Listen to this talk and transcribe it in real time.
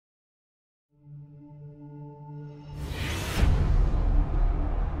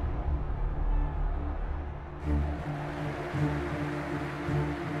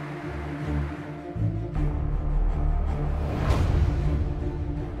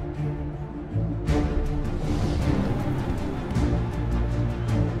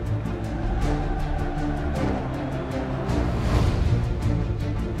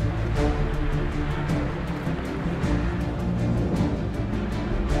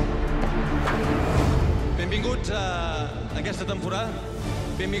Benvinguts a aquesta temporada,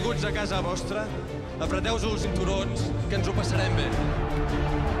 benvinguts a casa vostra. Apreteu-vos els cinturons, que ens ho passarem bé.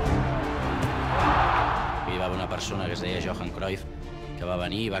 Hi va haver una persona que es deia Johan Cruyff, que va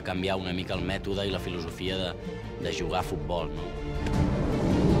venir i va canviar una mica el mètode i la filosofia de jugar a futbol, ¿no?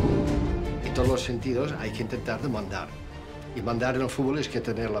 En todos los sentidos hay que intentar de mandar. Y mandar en el fútbol es que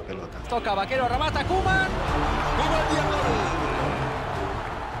tener la pelota. Toca Vaquero, remata Koeman! Koeman i el gol!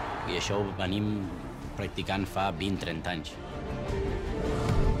 I això ho venim practicant fa 20-30 anys.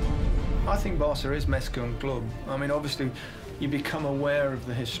 I think Barça is Mescon club. I mean, obviously, you become aware of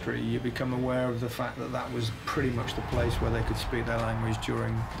the history, you become aware of the fact that that was pretty much the place where they could speak their language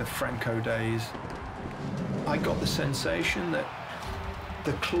during the Franco days. I got the sensation that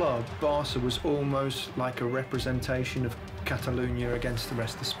the club, Barça, was almost like a representation of Catalunya against the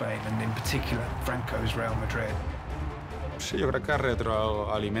rest of Spain, and in particular, Franco's Real Madrid. Sí, jo crec que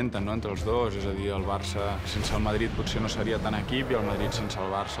retroalimenten, no?, entre els dos. És a dir, el Barça sense el Madrid potser no seria tan equip i el Madrid sense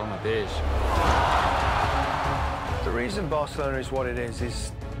el Barça el mateix. The reason Barcelona is what it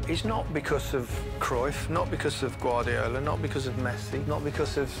is not because of Cruyff, not because of Guardiola, not because of Messi, not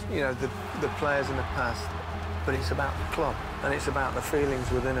because of, you know, the players in the past, but it's about the club, and it's about the feelings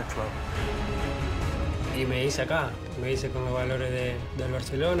within a club. Y me hice acá, me hice con los valores del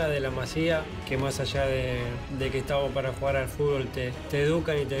Barcelona, de la Masía, que más allá de que estamos para jugar al fútbol, te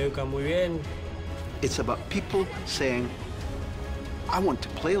educan y te educan muy bien. It's about people saying, I want to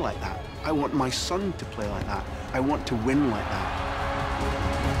play like that. I want my son to play like that. I want to win like that.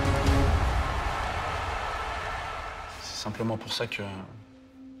 C'est simplement pour ça que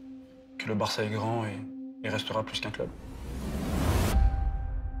le Barça est grand et restera plus qu'un club.